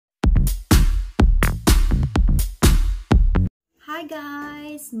Hi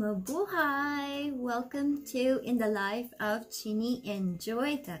guys! Mabuhay! Welcome to In the Life of Chini.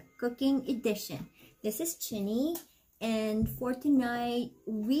 Enjoy the cooking edition. This is Chini, and for tonight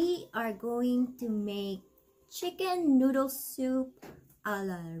we are going to make chicken noodle soup a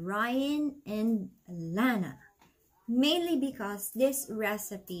la Ryan and Lana. Mainly because this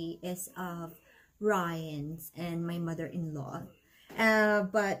recipe is of Ryan's and my mother-in-law.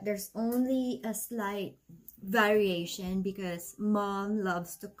 But there's only a slight variation because mom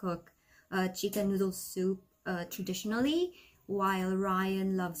loves to cook chicken noodle soup traditionally, while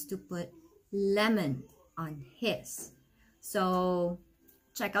Ryan loves to put lemon on his. So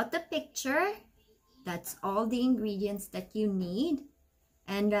check out the picture. That's all the ingredients that you need,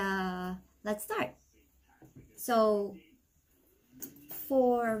 and let's start. So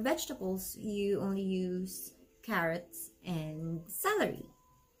for vegetables, you only use carrots and celery.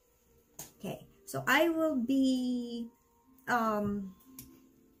 Okay, so I will be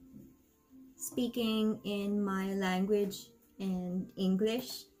speaking in my language and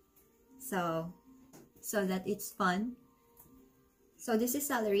English, so that it's fun. So this is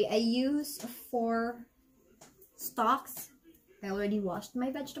celery. I use 4 stalks. I already washed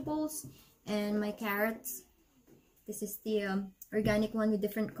my vegetables and my carrots. This is the organic one with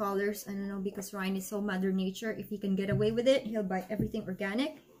different colors. I don't know, because Ryan is so Mother Nature. If he can get away with it, he'll buy everything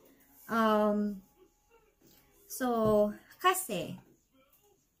organic. So, kasi,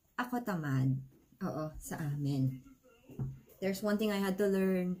 ako tamad. Oo, sa amin. There's one thing I had to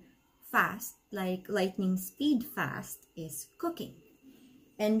learn fast, like lightning speed fast, is cooking.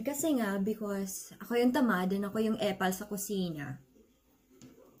 And kasi nga, because ako yung tamad and ako yung epal sa kusina,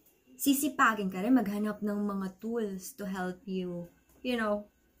 sisipagin ka rin maghanap ng mga tools to help you,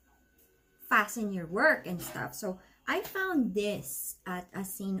 fasten your work and stuff. So, I found this at a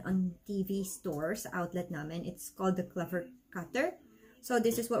seen on TV stores, outlet namin. It's called the Clever Cutter. So,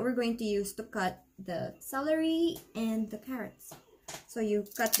 this is what we're going to use to cut the celery and the carrots. So, you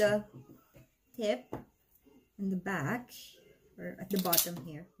cut the tip and the back, or at the bottom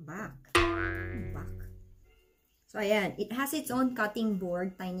here, back. So, ayan, it has its own cutting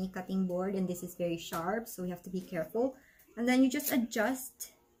board, tiny cutting board, and this is very sharp, so we have to be careful. And then you just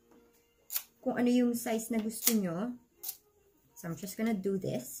adjust kung ano yung size na gusto nyo. So, I'm just gonna do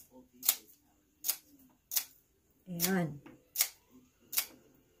this. Ayan.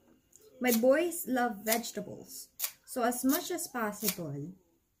 My boys love vegetables. So, as much as possible,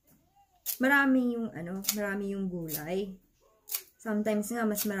 marami yung gulay. Sometimes nga,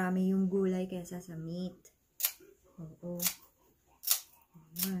 mas marami yung gulay kaysa sa meat. Oo.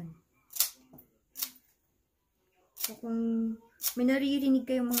 Ayan. So, kung may naririnig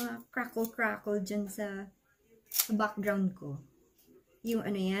kayong mga crackle dyan sa background ko, yung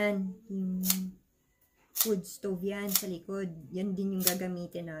yan, yung wood stove yan sa likod. Yan din yung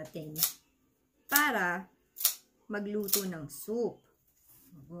gagamitin natin para magluto ng soup.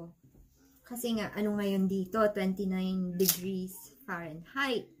 Oo. Kasi nga, ngayon dito? 29 degrees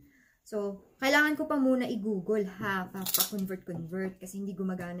Fahrenheit. So, kailangan ko pa muna i-google pa-convert kasi hindi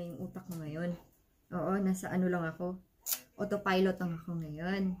gumagana yung utak ko ngayon. Oo, nasa lang ako. Autopilot lang ako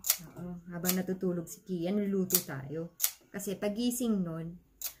ngayon. Oo, habang natutulog si Kian, luluto tayo. Kasi pagising nun,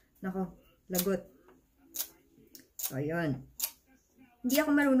 nako, lagot. So, ayun. Hindi ako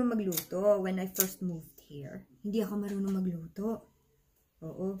marunong magluto when I first moved here. Hindi ako marunong magluto.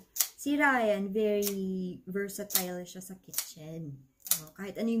 Oo. Si Ryan, very versatile siya sa kitchen.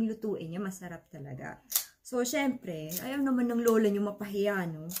 Kahit ano yung lutuin niya, masarap talaga. So, syempre, ayaw naman ng lola niyo mapahiya,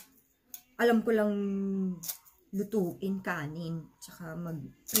 no? Alam ko lang lutuin kanin, tsaka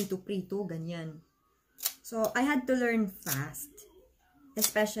mag-prito-prito, ganyan. So, I had to learn fast.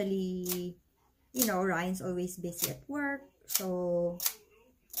 Especially, Ryan's always busy at work. So,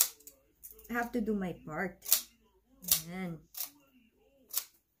 I have to do my part. Ayan.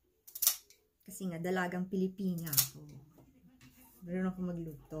 Kasi nga, dalagang Pilipina ako. Meron ako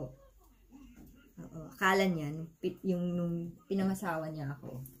magluto. Oo. Akala niya, nung pinangasawa niya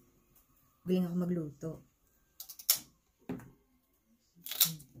ako, galing ako magluto.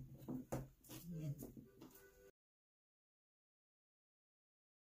 Ayan.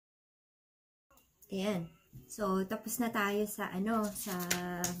 Ayan. So, tapos na tayo sa sa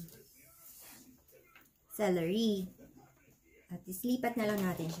celery. At islipat na lang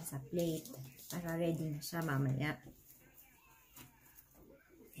natin siya sa plate para ready na siya mamaya.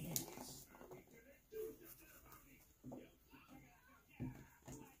 Ayan.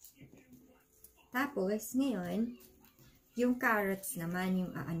 Tapos, ngayon, yung carrots naman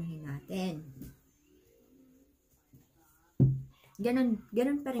yung aanuhin natin.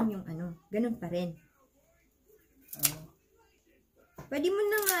 Ganun pa rin yung ganun pa rin. Pwede mo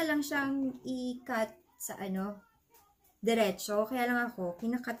na nga lang siyang i-cut sa ano, diretso. Kaya lang ako,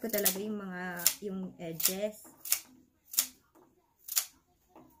 kinakat ko talaga yung edges.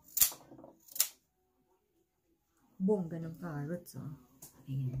 Boom, ganun carrots, oh.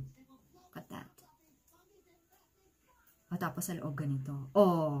 Ayan. Cut that. O, tapos sa loob ganito.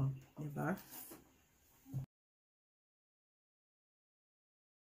 Oh, diba?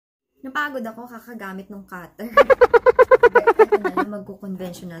 Napagod ako kakagamit ng cutter. Ito na lang,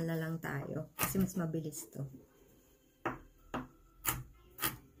 magko-conventional na lang tayo. Kasi mas mabilis to.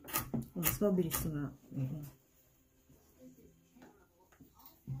 Mas mabilis nga.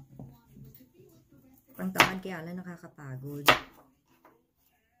 Pang tamad kaya lang nakakapagod.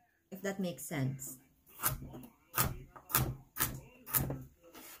 If that makes sense.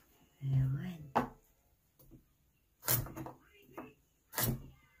 Ayan.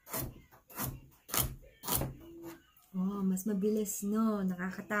 Oh, mas mabilis, no?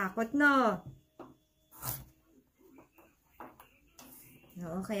 Nakakatakot, no?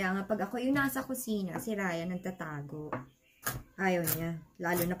 Oo, kaya nga pag ako yung nasa kusina, si Ryan nagtatago. Ayaw niya.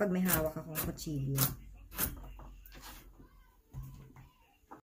 Lalo na pag may hawak akong kutsilyo.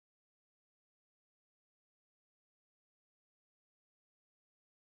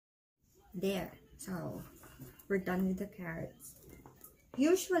 There. So, we're done with the carrots.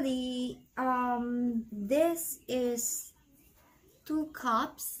 Usually, this is 2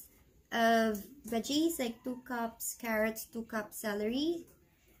 cups of veggies, like 2 cups carrots, 2 cups celery.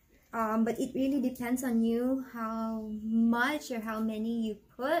 But it really depends on you how much or how many you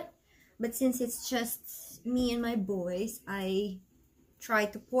put. But since it's just me and my boys, I try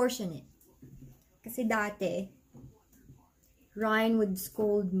to portion it. Kasi dati, Ryan would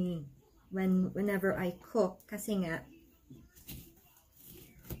scold me whenever I cook. Kasi nga,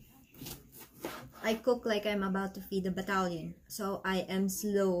 I cook like I'm about to feed a battalion. So I am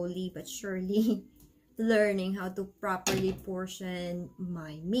slowly but surely learning how to properly portion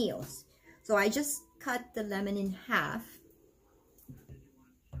my meals. So I just cut the lemon in half.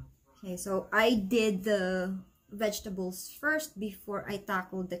 Okay, so I did the vegetables first before I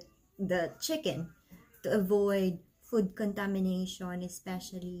tackled the chicken to avoid food contamination,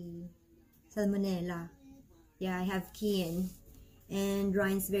 especially salmonella. Yeah, I have Kian. And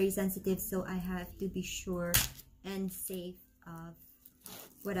Ryan's very sensitive, so I have to be sure and safe of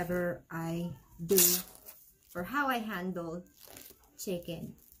whatever I do or how I handle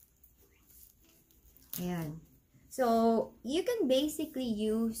chicken. Ayan. So, you can basically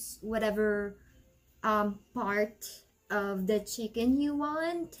use whatever part of the chicken you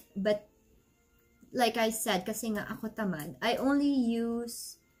want. But, like I said, kasi nga ako tamad, I only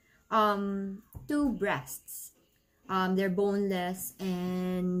use 2 breasts. They're boneless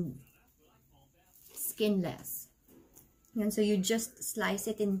and skinless. And so you just slice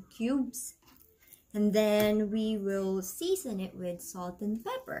it in cubes. And then we will season it with salt and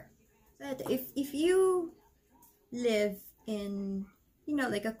pepper. So if you live in, you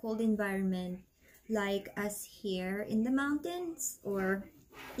know, like a cold environment, like us here in the mountains, or,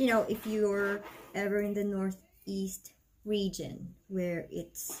 you know, if you're ever in the northeast region where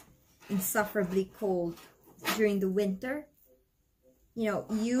it's insufferably cold during the winter, you know,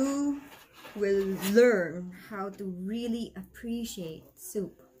 you will learn how to really appreciate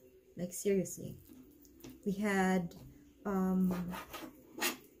soup. Like, seriously. We had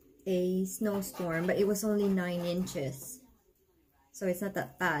a snowstorm, but it was only 9 inches. So it's not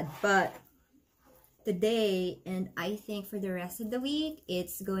that bad. But today, and I think for the rest of the week,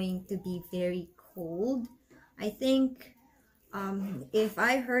 it's going to be very cold. I think if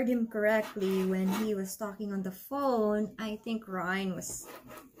I heard him correctly when he was talking on the phone, I think Ryan was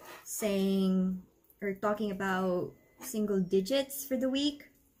saying or talking about single digits for the week,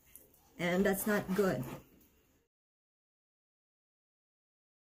 and that's not good.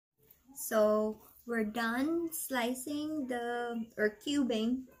 So we're done slicing or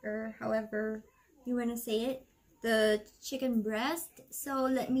cubing, or however you want to say it, the chicken breast. So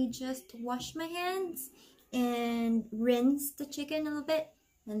let me just wash my hands and rinse the chicken a little bit,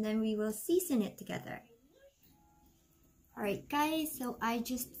 and then we will season it together. Alright guys, so I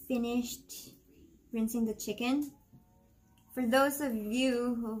just finished rinsing the chicken. For those of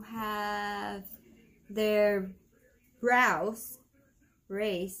you who have their brows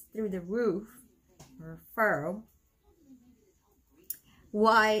raised through the roof or furrow,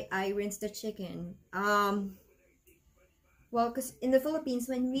 why I rinse the chicken? Well, because in the Philippines,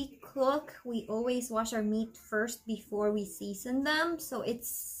 when we cook, we always wash our meat first before we season them. So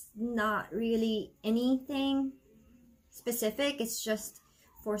it's not really anything specific. It's just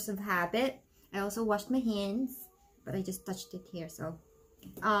force of habit. I also washed my hands, but I just touched it here. So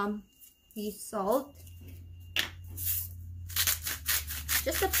use salt,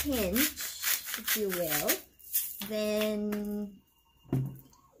 just a pinch, if you will. Then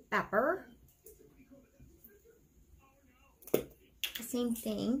pepper, the same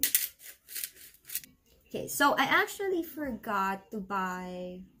thing. Okay, so I actually forgot to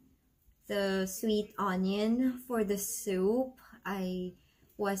buy the sweet onion for the soup. I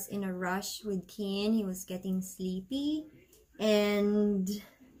was in a rush with Ken. He was getting sleepy and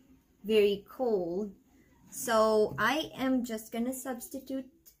very cold. So I am just gonna substitute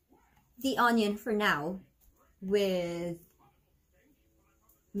the onion for now with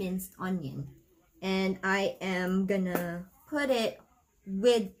minced onion. And I am gonna put it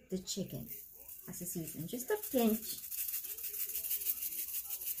with the chicken as a season. Just a pinch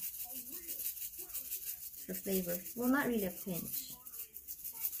for flavor. Well, not really a pinch.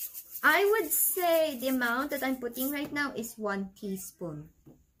 I would say the amount that I'm putting right now is 1 teaspoon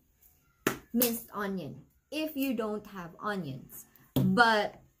minced onion if you don't have onions.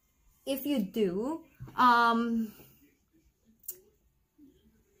 But if you do,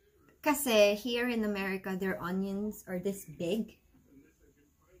 kasi here in America, their onions are this big.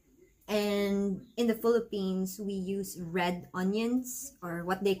 And in the Philippines, we use red onions, or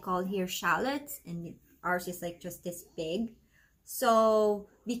what they call here shallots, and ours is like just this big. So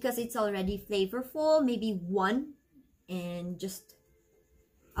because it's already flavorful, maybe 1 and just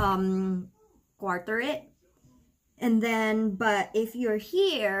quarter it. And then, but if you're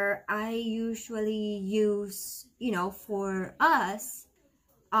here, I usually use, you know, for us,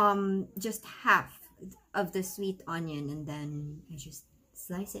 just half of the sweet onion, and then I just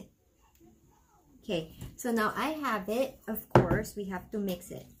slice it. Okay, so now I have it. Of course, we have to mix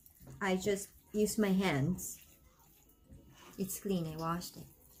it. I just use my hands. It's clean, I washed it.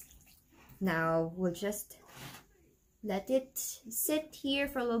 Now we'll just let it sit here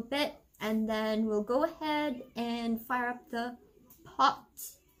for a little bit, and then we'll go ahead and fire up the pot.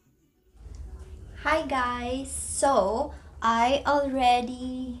 Hi guys, so I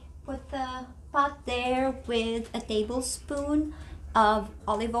already put the pot there with a tablespoon of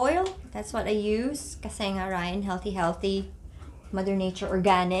olive oil. That's what I use kasi nga Ryan, healthy, Mother Nature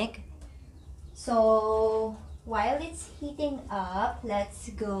organic. So while it's heating up, let's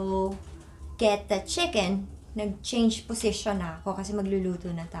go get the chicken. Nag-change position na ako kasi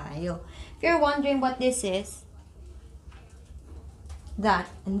magluluto na tayo. If you're wondering what this is, that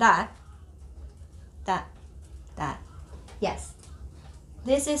and that. Yes.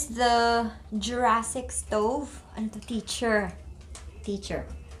 This is the Jurassic stove. Ano to, teacher.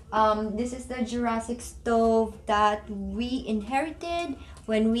 This is the Jurassic stove that we inherited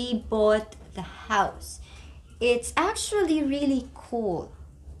when we bought the house. It's actually really cool.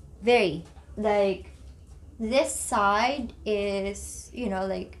 Very, like, this side is, you know,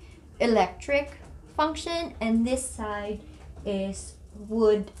 like electric function, and this side is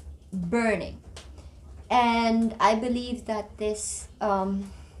wood burning. And I believe that this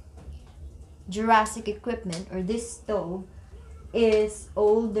Jurassic equipment, or this stove, is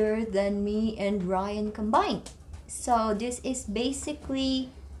older than me and Ryan combined. So this is basically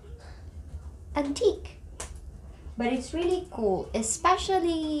antique. But it's really cool,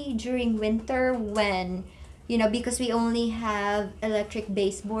 especially during winter when, you know, because we only have electric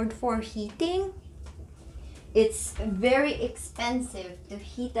baseboard for heating, it's very expensive to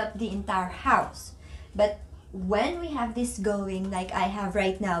heat up the entire house. But when we have this going, like I have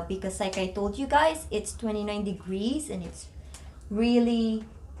right now, because like I told you guys, it's 29 degrees and it's really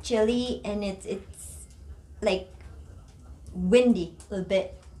chilly, and it's like windy a little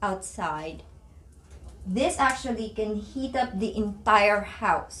bit outside. This actually can heat up the entire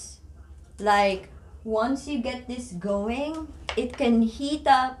house. Like once you get this going, it can heat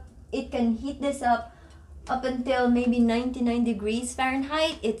this up until maybe 99 degrees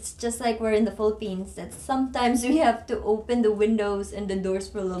Fahrenheit. It's just like we're in the Philippines, that sometimes we have to open the windows and the doors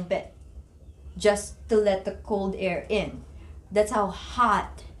for a little bit just to let the cold air in. That's how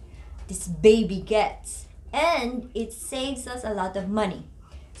hot this baby gets, and it saves us a lot of money.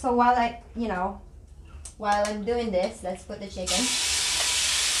 So while I'm doing this, let's put the chicken.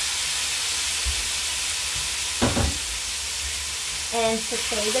 And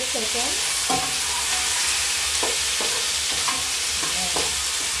saute the chicken.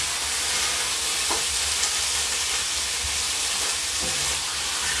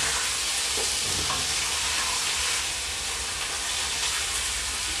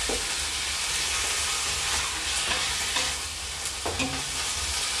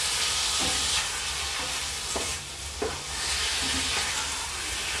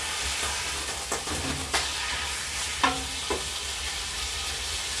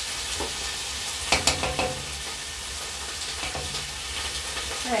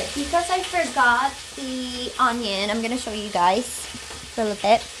 because I forgot the onion, I'm gonna show you guys for a little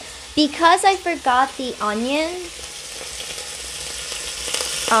bit. Because I forgot the onion,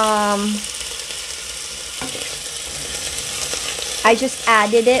 I just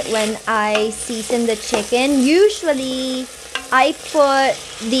added it when I seasoned the chicken. Usually, I put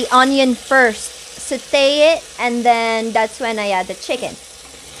the onion first, saute it, and then that's when I add the chicken.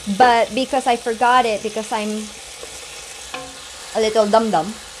 But because I forgot it, because I'm a little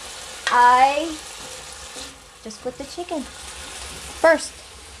dum-dum, I just put the chicken first.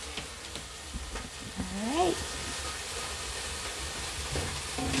 Alright.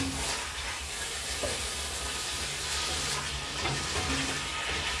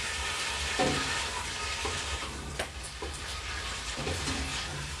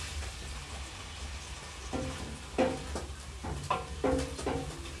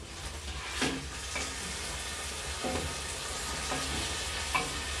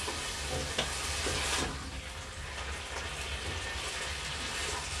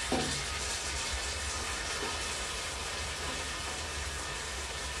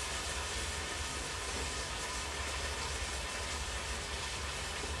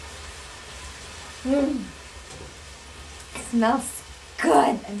 Smells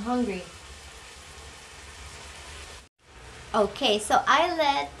good. I'm hungry. Okay, so I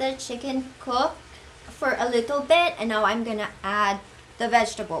let the chicken cook for a little bit, and now I'm gonna add the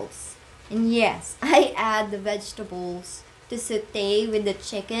vegetables. And yes, I add the vegetables to saute with the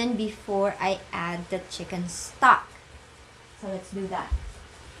chicken before I add the chicken stock. So let's do that.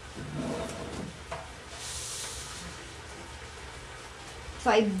 So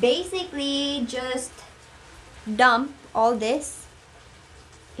I basically just dump all this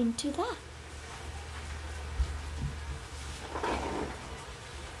into that.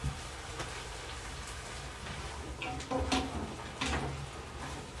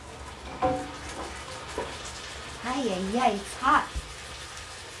 Ay, ay, ay, it's hot.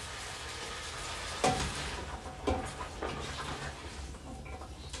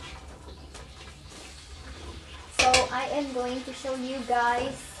 So I am going to show you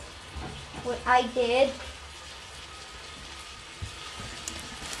guys what I did.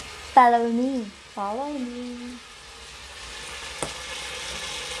 Follow me. Follow me.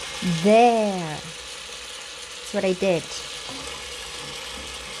 There. That's what I did.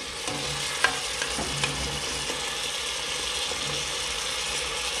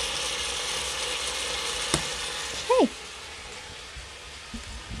 Okay.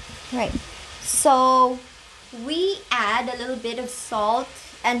 Right. So we add a little bit of salt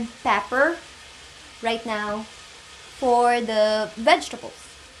and pepper right now for the vegetables.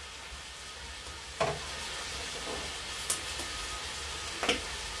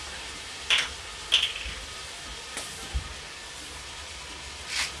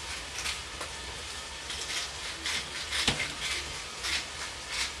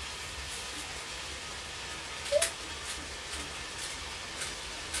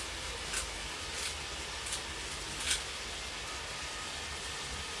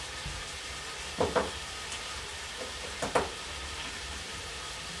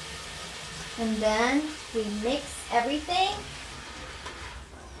 And then we mix everything.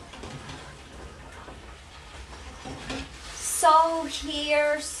 So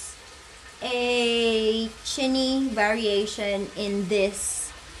here's a Chini variation in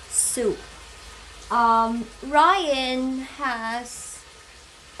this soup. Ryan has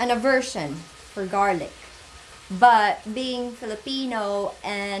an aversion for garlic, but being Filipino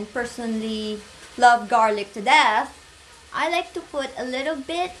and personally love garlic to death, I like to put a little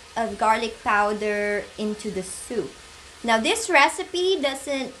bit of garlic powder into the soup. Now this recipe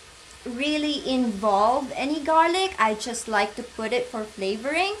doesn't really involve any garlic. I just like to put it for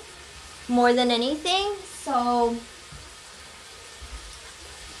flavoring more than anything. So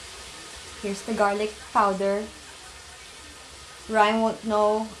here's the garlic powder. Ryan won't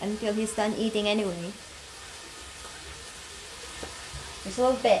know until he's done eating anyway. Just a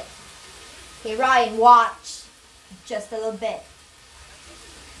little bit. Okay, Ryan, watch. Just a little bit.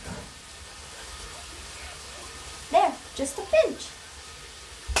 There, just a pinch.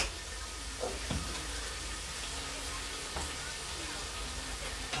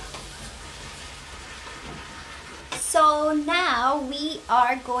 So now we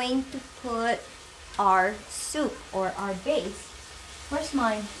are going to put our soup or our base. Where's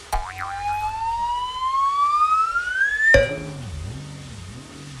mine?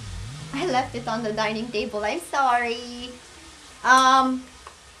 I left it on the dining table. I'm sorry.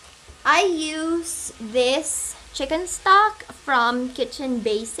 I use this chicken stock from Kitchen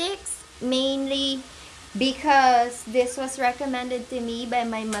Basics. Mainly, because this was recommended to me by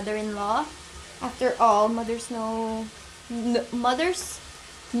my mother-in-law. After all, mothers know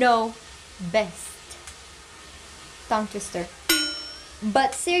best. Tongue twister.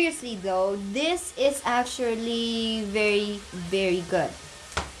 But seriously though, this is actually very, very good.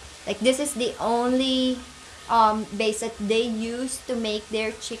 Like, this is the only base that they use to make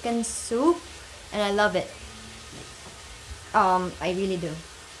their chicken soup, and I love it. I really do.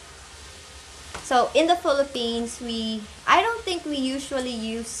 So in the Philippines, I don't think we usually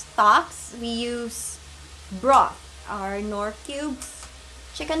use stocks. We use broth, our Nor Cubes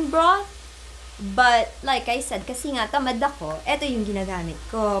chicken broth. But like I said, kasi nga tamad ako, eto yung ginagamit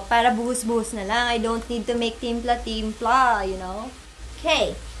ko para buhos-buhos na lang. I don't need to make timpla-timpla, you know.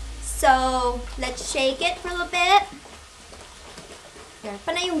 Okay, so let's shake it for a little bit. Yan,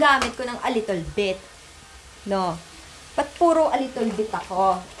 panay yung gamit ko ng a little bit. No, but puro a little bit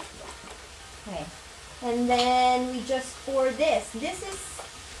ako. Okay, and then we just pour this. This is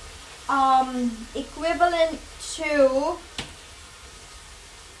equivalent to,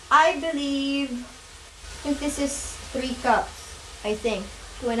 I believe, this is 3 cups. I think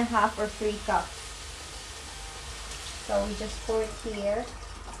 2.5 or 3 cups. So we just pour it here.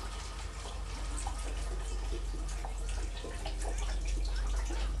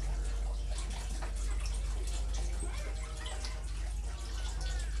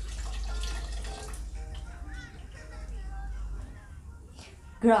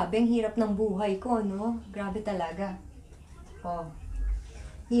 Grabe, ang hirap ng buhay ko, no? Grabe talaga. Oh,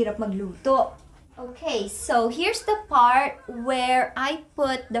 hirap magluto. Okay, so here's the part where I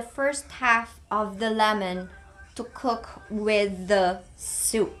put the first half of the lemon to cook with the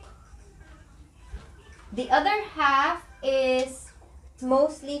soup. The other half is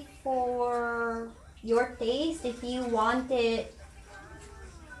mostly for your taste. If you want it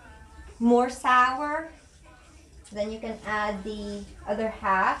more sour, then you can add the other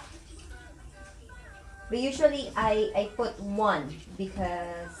half. But usually I put 1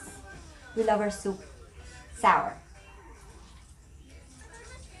 because we love our soup sour.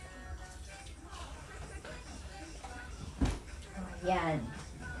 Ayan.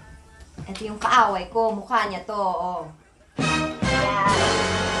 Ito yung kaaway ko. Mukha niya to. Oh.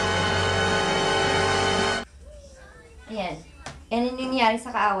 Ayan. Ayan yung nangyari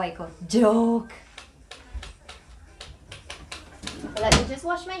sa kaaway ko. Joke! Let me just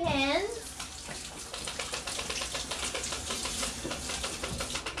wash my hands.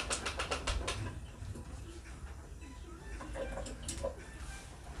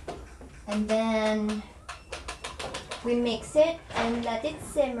 And then we mix it and let it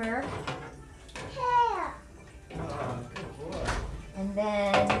simmer. And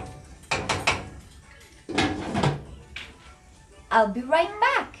then I'll be right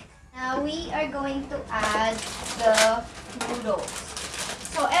back. Now we are going to add the noodles.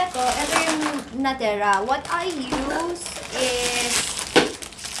 So ito yung natira. What I use is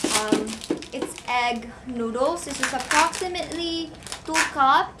it's egg noodles. This is approximately 2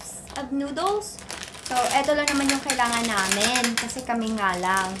 cups of noodles. So ito lang naman yung kailangan namin kasi kami nga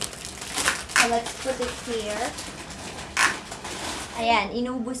lang. So let's put it here. Ayan,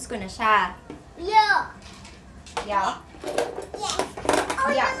 inubos ko na siya. Yeah. Yeah. Yes. Oh,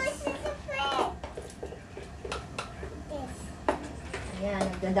 Yeah. no, this is the plate. This. Ayan,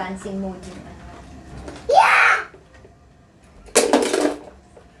 nagda-dancing mode yung ano. Yeah.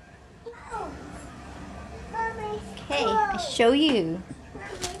 Oh. Mommy's Okay, I show you.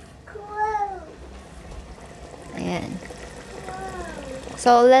 Mommy's clothes. Ayan.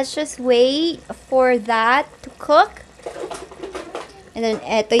 So let's just wait for that to cook. And then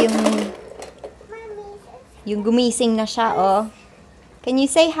eto yung gumising na siya, oh. Can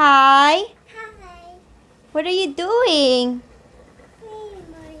you say hi? Hi. What are you doing? Hey,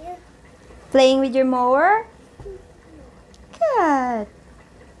 Maya. Playing with your mower? Good.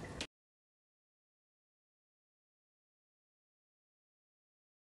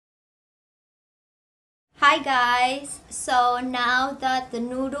 Hi guys. So now that the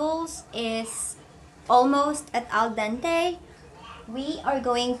noodles is almost at al dente, we are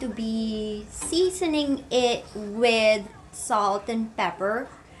going to be seasoning it with salt and pepper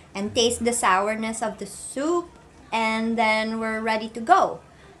and taste the sourness of the soup, and then we're ready to go.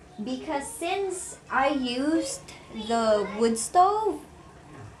 Because since I used the wood stove,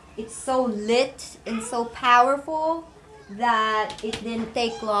 it's so lit and so powerful that it didn't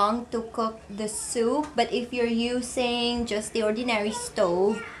take long to cook the soup. But if you're using just the ordinary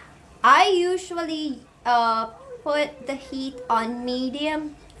stove, I usually put the heat on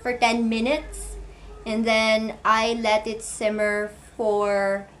medium for 10 minutes and then I let it simmer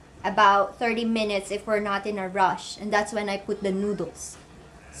for about 30 minutes if we're not in a rush. And that's when I put the noodles.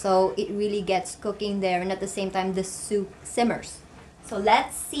 So it really gets cooking there, and at the same time the soup simmers. So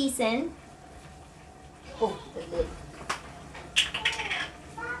let's season. Oh, the lid.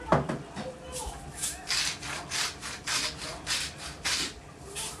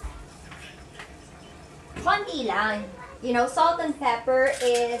 Konti lang. You know, salt and pepper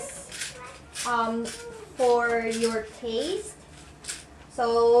is for your taste.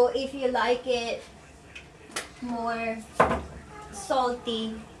 So if you like it more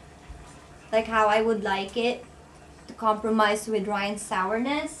salty, like how I would like it, to compromise with Ryan's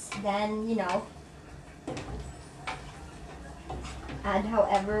sourness, then, you know, add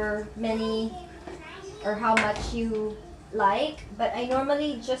however many or how much you like. But I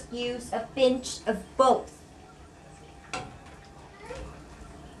normally just use a pinch of both.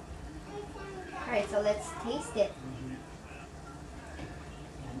 Alright, so let's taste it.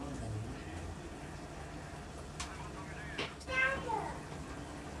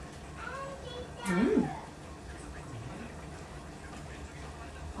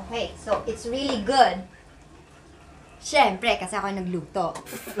 Okay, so it's really good. Siyempre, kasi ako yung nagluto.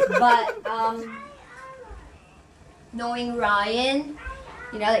 But, knowing Ryan,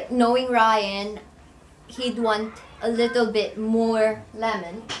 you know, like knowing Ryan, he'd want a little bit more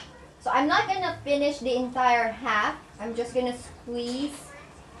lemon. So I'm not gonna finish the entire half. I'm just gonna squeeze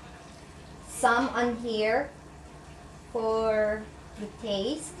some on here for the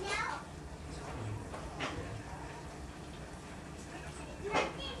taste.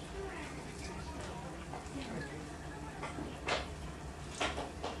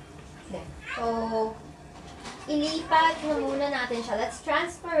 So, ilipat na muna natin siya. Let's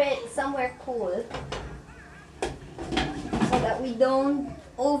transfer it somewhere cool so that we don't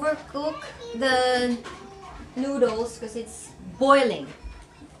overcook the noodles because it's boiling.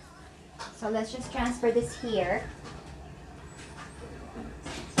 So let's just transfer this here.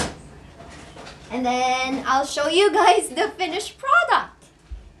 And then I'll show you guys the finished product.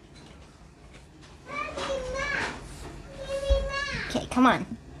 Okay, come on.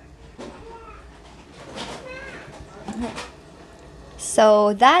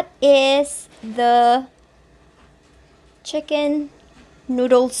 So that is the chicken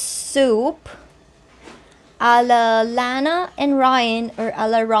noodle soup a la Lana and Ryan, or a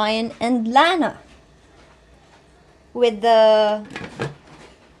la Ryan and Lana, with the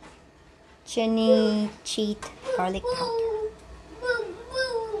Chini cheat garlic powder.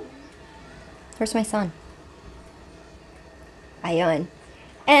 Where's my son? Ayun.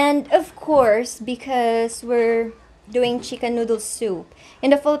 And of course, because we're doing chicken noodle soup, in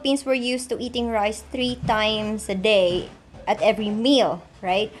the Philippines we're used to eating rice 3 times a day at every meal,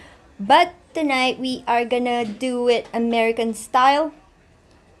 right? But tonight we are gonna do it American style.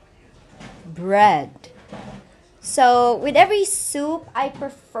 Bread. So with every soup I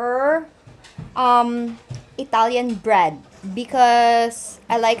prefer Italian bread because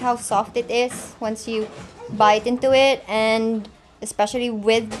I like how soft it is once you bite into it, and especially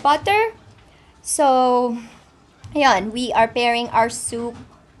with butter. So ayan, we are pairing our soup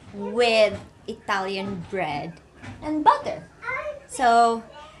with Italian bread and butter. So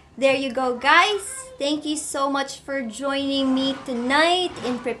there you go, guys. Thank you so much for joining me tonight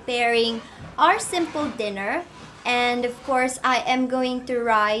in preparing our simple dinner. And of course, I am going to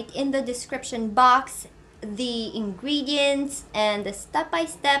write in the description box the ingredients and the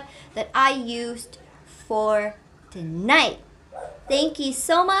step-by-step that I used for tonight. Thank you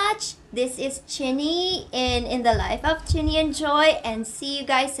so much. This is Chini in the life of Chini and Joy, and see you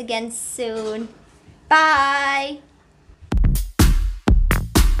guys again soon. Bye!